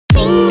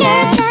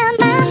fingers down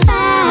my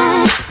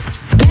spine.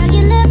 Girl,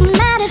 you look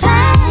mighty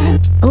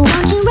fine.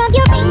 Won't you rub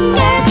your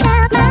fingers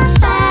down my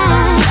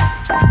spine?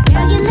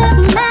 Girl, you look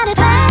mighty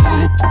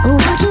fine.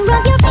 Won't you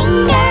rub your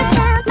fingers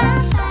down my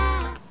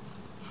spine?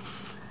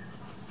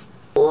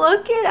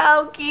 Look at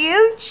how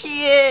cute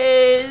she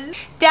is.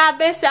 Dab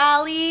Miss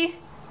Allie.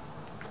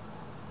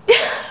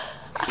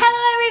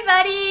 Hello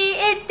everybody,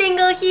 it's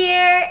Dingle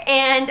here,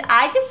 and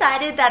I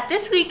decided that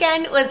this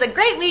weekend was a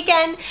great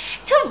weekend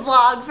to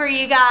vlog for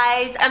you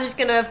guys. I'm just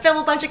gonna film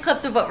a bunch of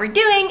clips of what we're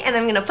doing and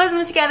I'm gonna put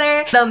them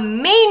together. The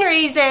main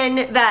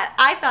reason that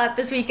I thought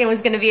this weekend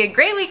was gonna be a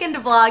great weekend to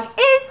vlog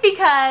is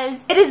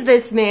because it is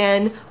this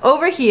man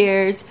over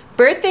here's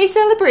birthday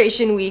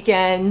celebration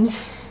weekend.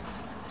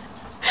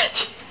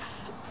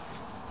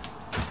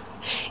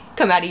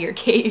 Come out of your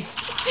cave.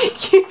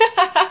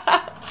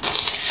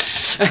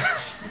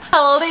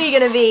 How old are you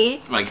gonna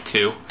be? Like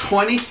 2.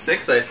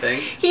 26, I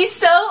think. He's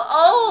so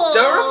old.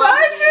 Don't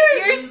remind me.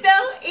 You're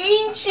so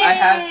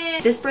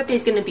ancient. This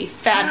birthday's gonna be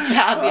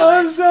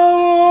fantabulous. I'm so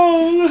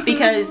old.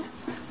 Because,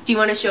 do you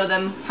want to show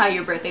them how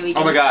your birthday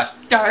weekend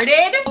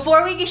started?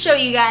 Before we can show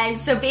you guys,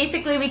 so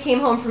basically we came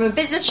home from a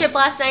business trip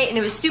last night and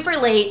it was super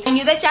late. I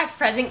knew that Jack's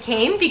present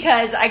came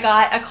because I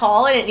got a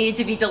call and it needed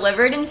to be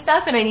delivered and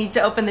stuff and I needed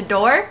to open the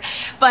door.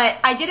 But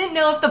I didn't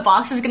know if the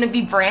box was going to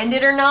be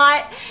branded or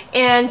not.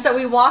 And so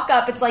we walk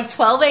up, it's like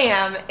 12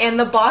 a.m. and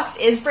the box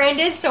is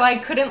branded, so I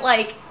couldn't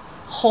like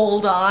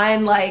hold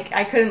on, like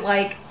I couldn't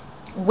like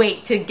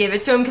wait to give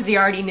it to him because he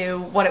already knew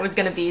what it was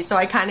going to be, so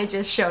I kind of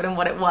just showed him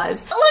what it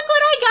was. Look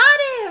what I got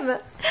him!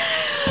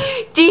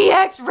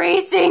 DX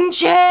racing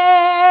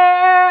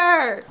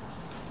chair!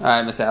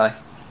 Alright, Miss Allie.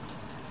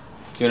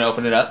 Do you want to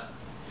open it up?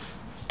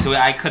 So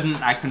I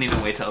couldn't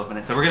even wait to open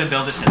it, so we're gonna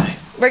build it today.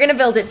 We're gonna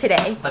build it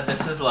today. But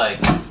this is like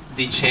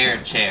the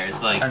chairs,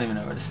 like I don't even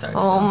know where to start.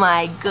 Oh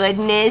my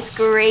goodness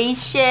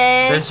gracious.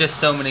 There's just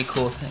so many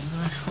cool things.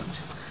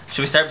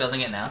 Should we start building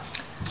it now?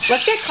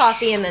 Let's get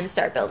coffee and then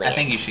start building it. I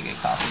think you should get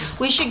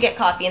coffee. We should get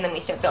coffee and then we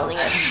start building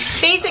it.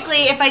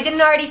 Basically, if I didn't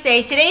already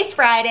say, today's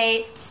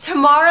Friday,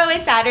 tomorrow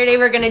is Saturday,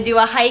 we're gonna do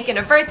a hike and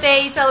a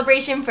birthday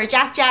celebration for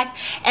Jack,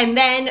 and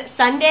then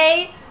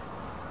Sunday,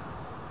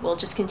 we'll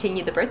just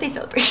continue the birthday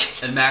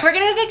celebration. And Mac, we're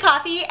gonna go get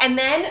coffee and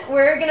then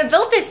we're gonna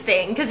build this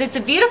thing because it's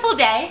a beautiful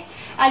day,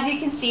 as you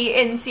can see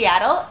in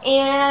Seattle.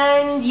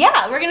 And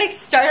yeah, we're gonna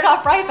start it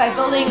off right by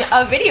building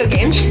a video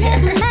game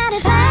chair.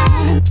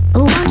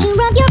 Won't you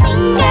rub your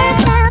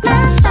fingers down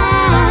my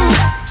spine?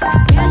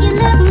 Girl, you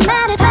look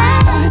mighty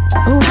fine.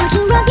 Won't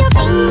you rub your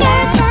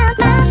fingers down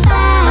my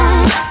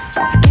spine?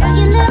 Girl,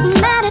 you look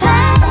mighty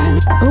fine.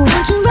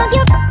 Won't you rub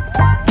your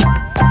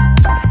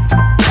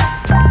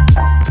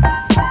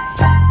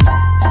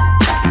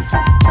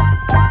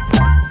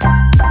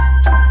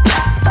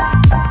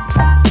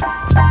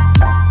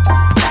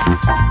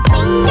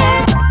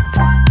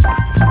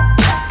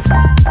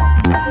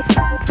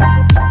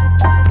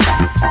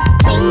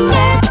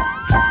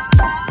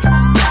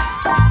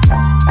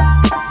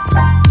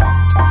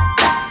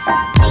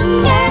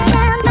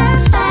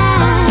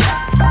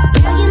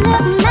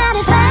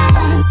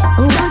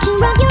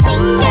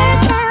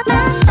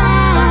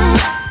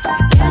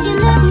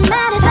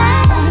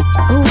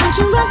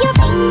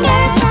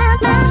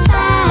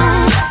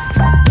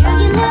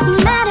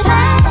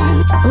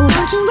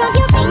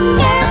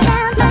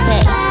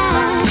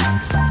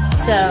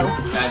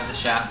drive the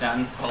shaft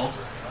down this hole.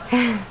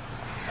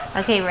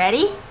 Okay,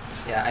 ready?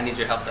 Yeah, I need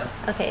your help though.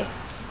 Okay.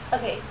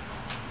 Okay.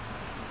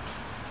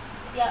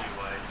 Yep.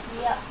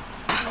 Yep.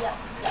 Yep.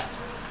 Yep.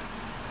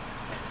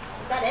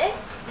 Is that it?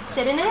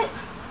 Sit in it?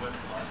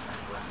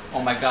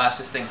 Oh my gosh,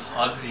 this thing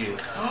hugs you.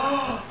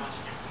 Oh.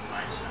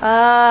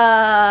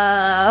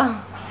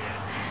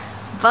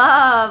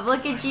 Bob,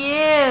 look at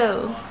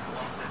you.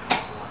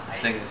 This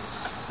thing is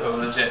so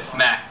legit.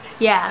 Mac.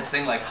 Yeah. This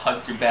thing like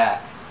hugs your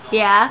back.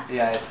 Yeah?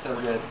 Yeah, it's so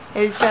good.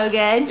 It's so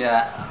good?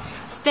 Yeah.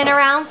 Spin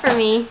around for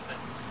me.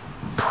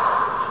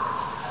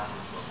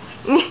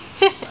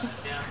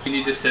 You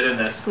need to sit in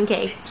this.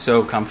 Okay.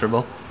 So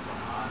comfortable.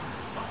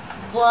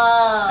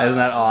 Whoa. Isn't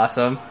that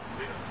awesome?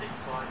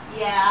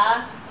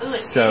 Yeah. Ooh, it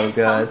So is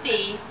good.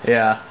 comfy.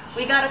 Yeah.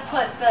 We gotta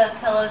put the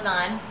pillows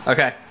on.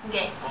 Okay.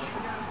 Okay.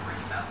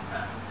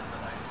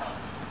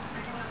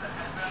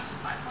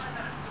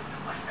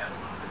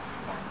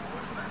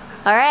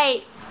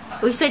 Alright.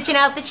 We switching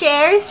out the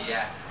chairs?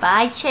 Yes.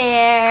 Bye,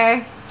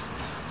 chair.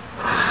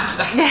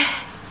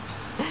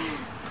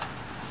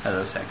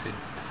 Hello, sexy.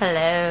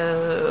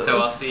 Hello. So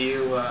I'll see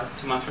you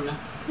 2 months from now?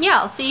 Yeah,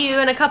 I'll see you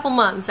in a couple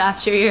months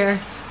after you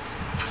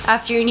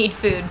need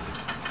food.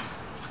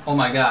 Oh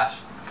my gosh.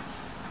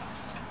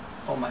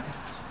 Oh my gosh.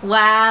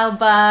 Wow,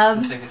 Bub.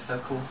 This thing is so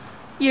cool.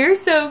 You're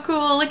so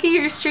cool. Look at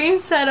your stream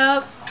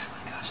setup. Oh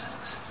my gosh, that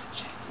looks so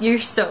legit.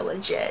 You're so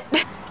legit.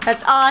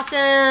 That's awesome.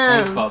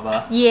 Thanks,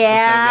 Bubba.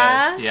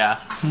 Yeah. So good. Yeah.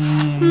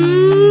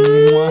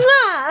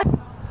 Mwah. Can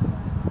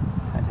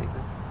I take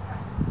this?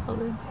 Hold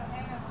on.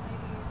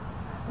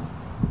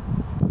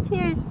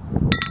 Cheers.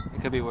 It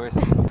could be worse.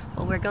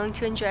 Well, we're going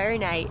to enjoy our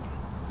night.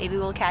 Maybe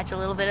we'll catch a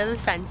little bit of the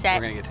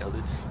sunset. We're gonna get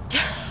tilted.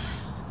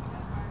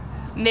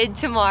 Mid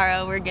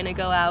tomorrow we're gonna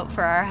go out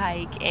for our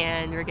hike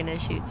and we're gonna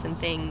shoot some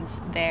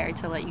things there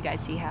to let you guys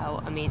see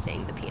how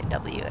amazing the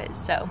PNW is.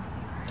 So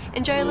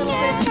enjoy a little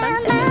bit of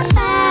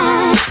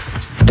sunset.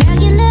 Girl,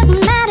 you look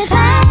mighty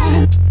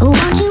fine.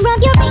 Won't you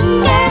rub your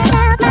fingers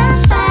down my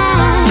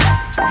spine?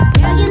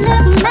 Girl, you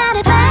look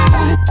mighty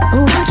fine.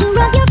 Won't you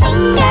rub your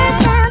fingers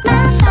down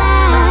my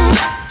spine?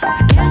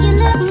 Girl, you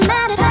look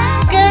mighty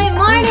fine. Good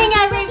morning,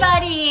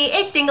 everybody.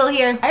 It's Dingle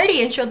here. I already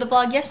introed the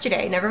vlog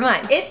yesterday, never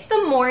mind. It's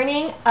the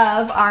morning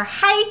of our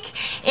hike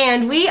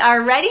and we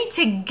are ready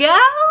to go.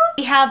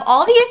 We have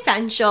all the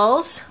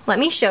essentials. Let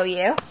me show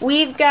you.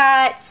 We've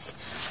got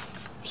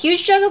a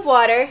huge jug of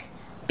water,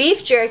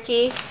 beef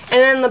jerky, and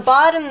then the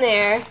bottom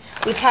there,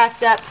 we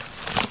packed up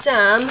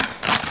some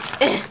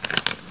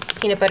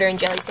peanut butter and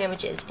jelly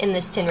sandwiches in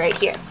this tin right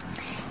here.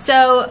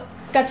 So,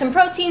 got some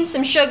protein,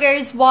 some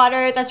sugars,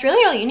 water, that's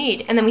really all you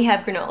need. And then we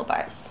have granola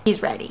bars.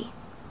 He's ready.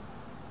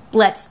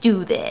 Let's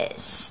do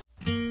this.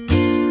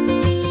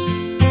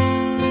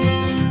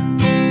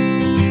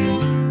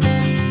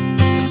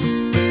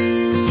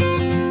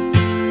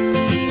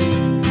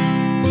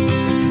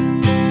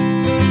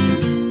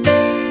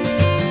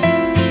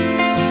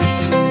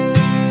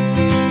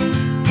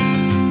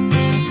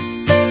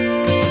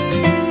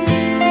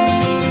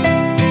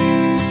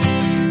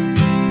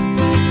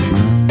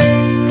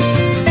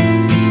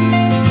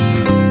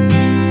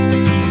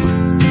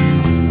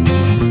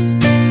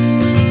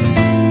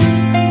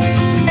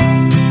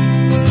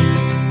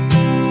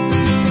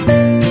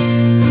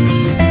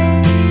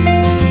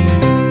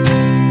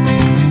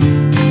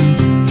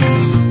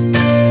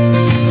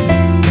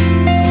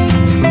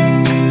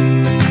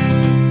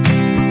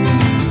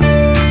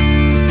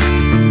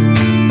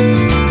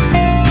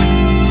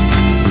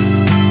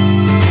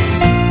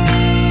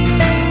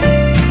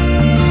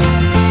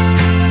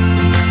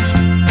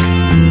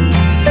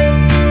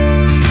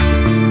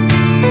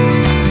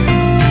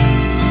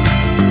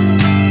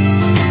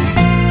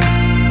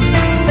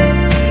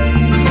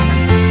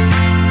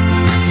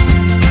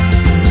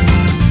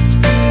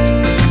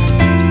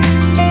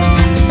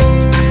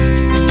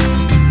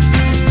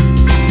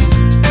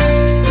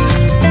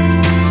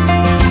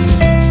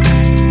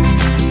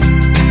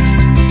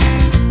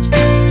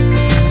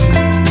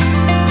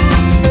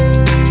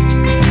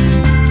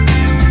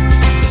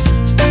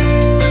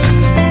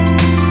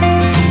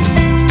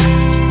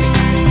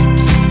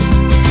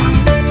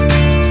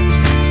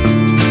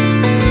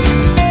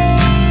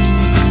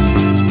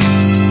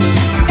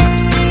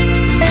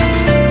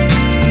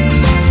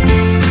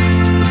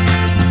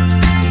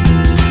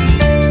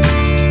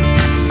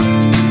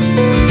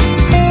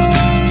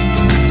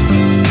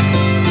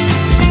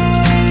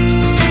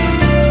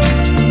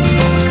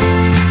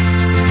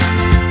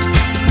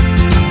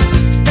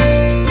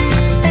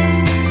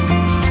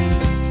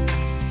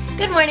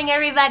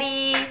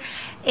 Everybody,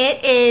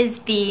 it is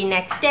the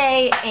next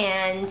day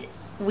and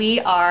we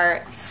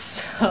are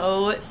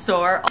so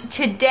sore.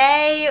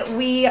 Today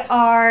we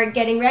are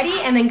getting ready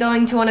and then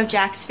going to one of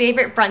Jack's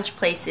favorite brunch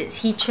places.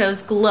 He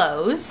chose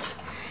Glows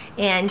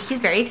and he's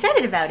very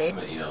excited about it.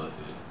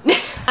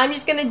 I'm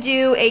just gonna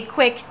do a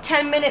quick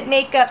 10-minute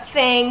makeup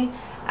thing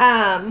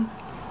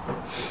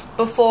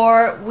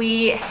before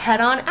we head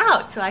on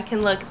out so I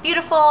can look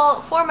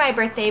beautiful for my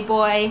birthday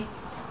boy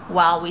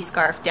while we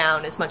scarf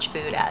down as much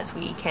food as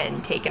we can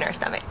take in our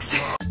stomachs.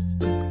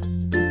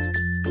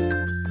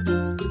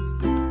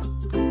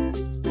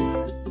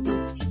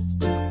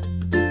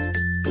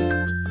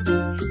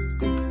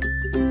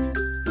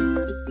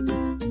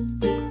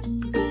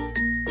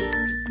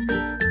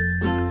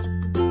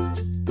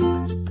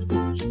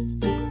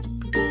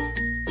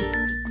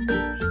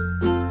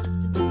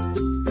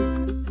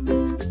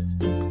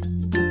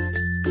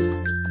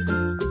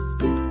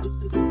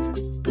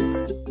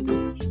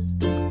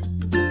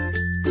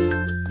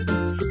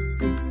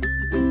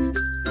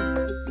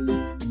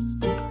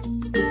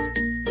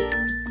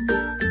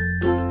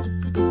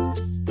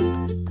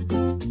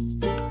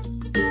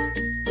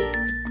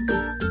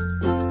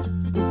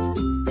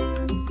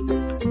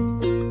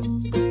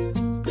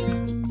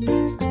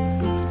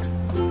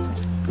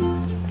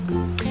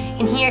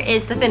 Here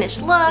is the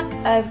finished look.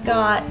 I've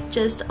got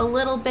just a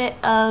little bit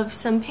of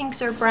some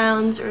pinks or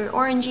browns or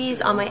oranges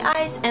on my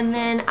eyes, and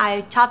then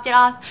I topped it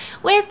off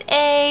with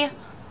a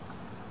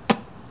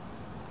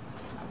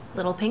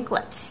little pink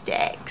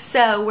lipstick.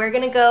 So we're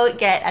gonna go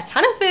get a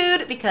ton of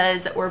food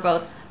because we're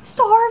both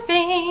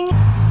starving.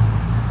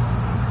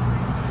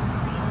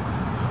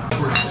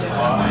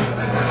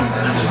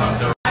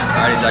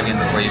 I already dug in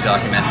before you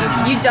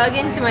documented. You dug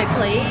into my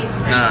plate?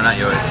 No, not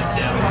yours.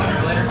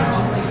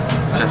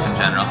 Just in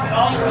general.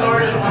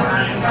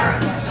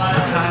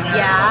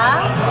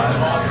 Yeah?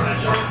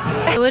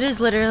 It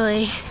is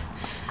literally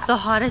the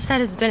hottest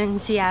that it's been in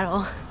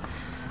Seattle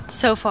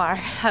so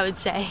far, I would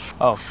say.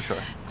 Oh, for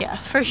sure. Yeah,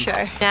 for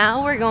sure.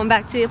 Now we're going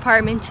back to the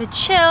apartment to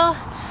chill.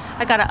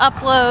 I gotta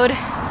upload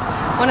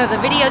one of the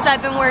videos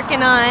I've been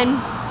working on,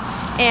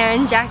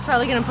 and Jack's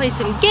probably gonna play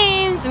some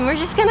games, and we're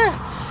just gonna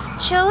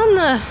chill in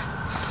the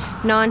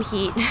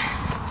non-heat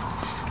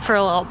for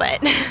a little bit.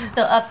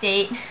 So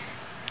update,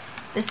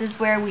 this is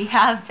where we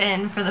have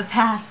been for the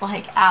past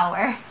like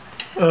hour.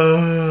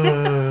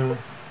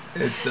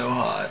 It's so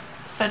hot.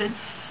 But it's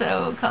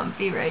so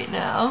comfy right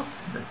now.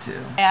 That too.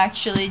 I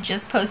actually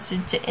just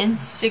posted to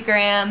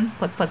Instagram.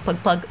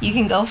 Plug. You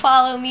can go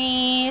follow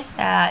me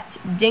at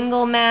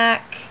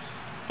DingleMac.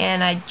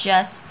 And I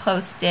just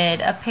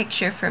posted a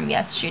picture from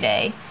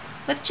yesterday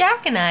with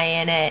Jack and I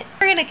in it.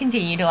 We're gonna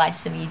continue to watch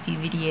some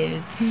YouTube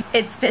videos.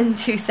 It's been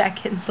 2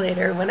 seconds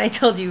later when I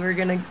told you we're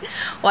gonna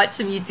watch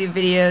some YouTube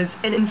videos,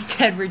 and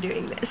instead we're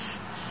doing this.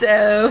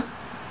 So...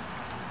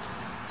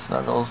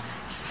 Snuggles.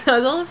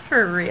 Snuggles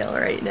for real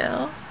right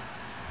now.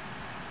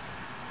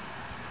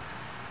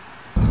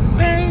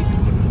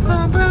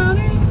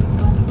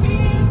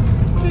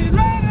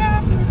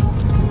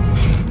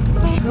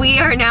 We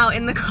are now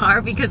in the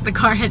car because the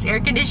car has air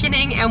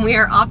conditioning, and we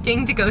are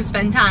opting to go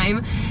spend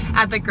time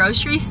at the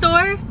grocery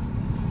store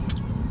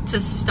to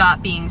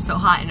stop being so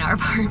hot in our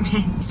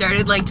apartment. We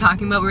started like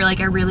talking about, we were like,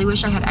 I really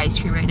wish I had ice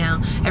cream right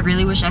now. I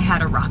really wish I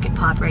had a rocket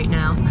pop right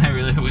now. I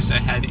really wish I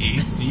had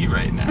AC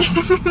right now.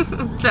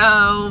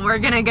 So we're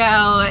gonna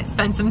go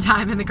spend some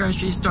time in the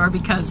grocery store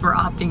because we're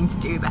opting to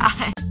do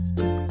that.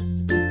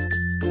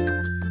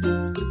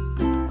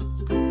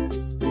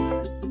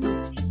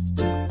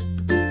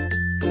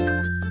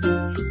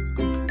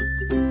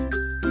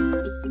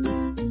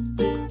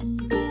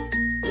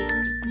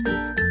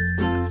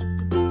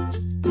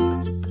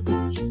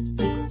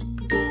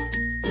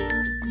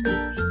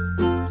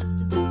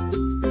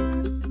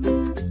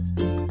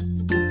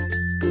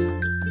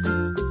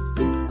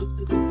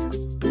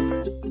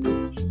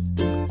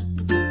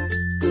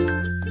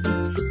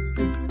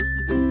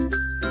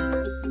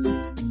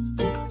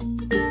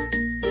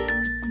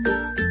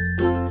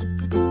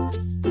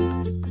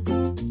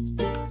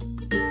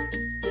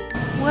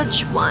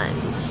 Which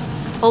ones?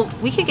 Well,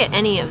 we could get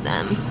any of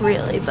them,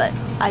 really, but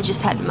I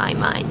just had in my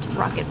mind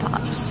Rocket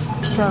Pops.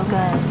 So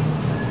good.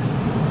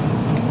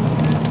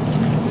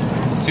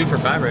 It's 2 for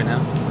 $5 right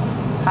now.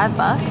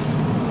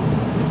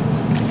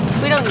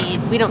 $5? We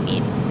don't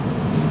need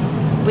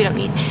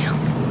to.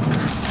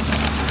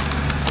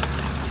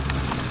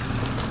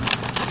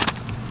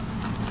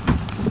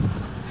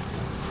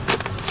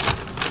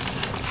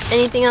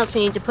 Anything else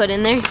we need to put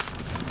in there?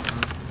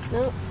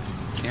 Nope.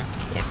 Yeah.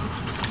 Yep.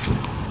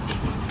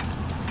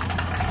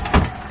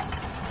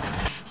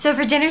 So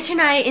for dinner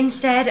tonight,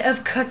 instead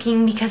of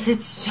cooking because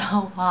it's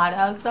so hot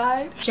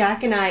outside,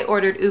 Jack and I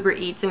ordered Uber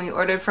Eats, and we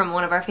ordered from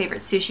one of our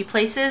favorite sushi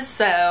places,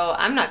 so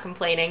I'm not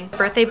complaining.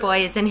 Birthday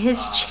boy is in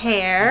his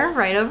chair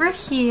right over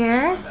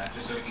here.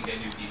 Just so we can get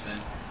new pizza in.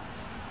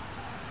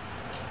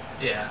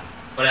 Yeah.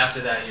 But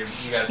after that, you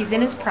guys. He's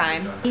in his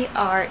prime. We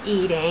are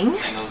eating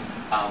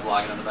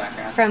vlogging in the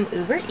background from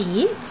Uber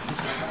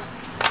Eats.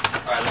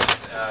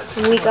 Alright,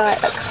 We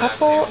got a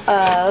couple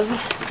of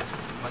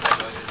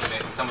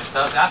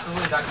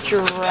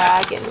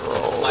dragon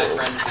rolls.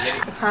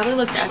 It probably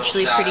looks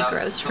actually pretty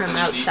gross from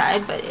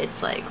outside, but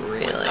it's like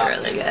really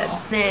good.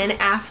 Then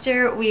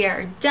after we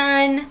are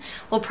done,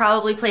 we'll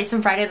probably play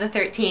some Friday the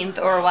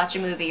 13th or watch a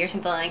movie or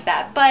something like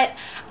that. But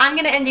I'm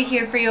gonna end it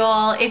here for you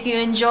all. If you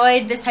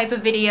enjoyed this type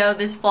of video,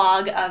 this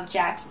vlog of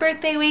Jack's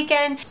birthday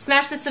weekend,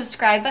 smash the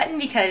subscribe button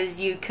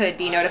because you could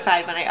be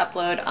notified when I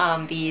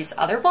upload these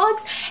other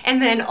vlogs.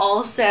 And then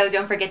also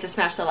don't forget to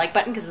smash the like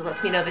button because it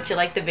lets me know that you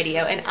like the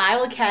video, and I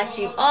will catch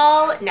you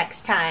all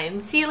next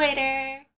time. See you later.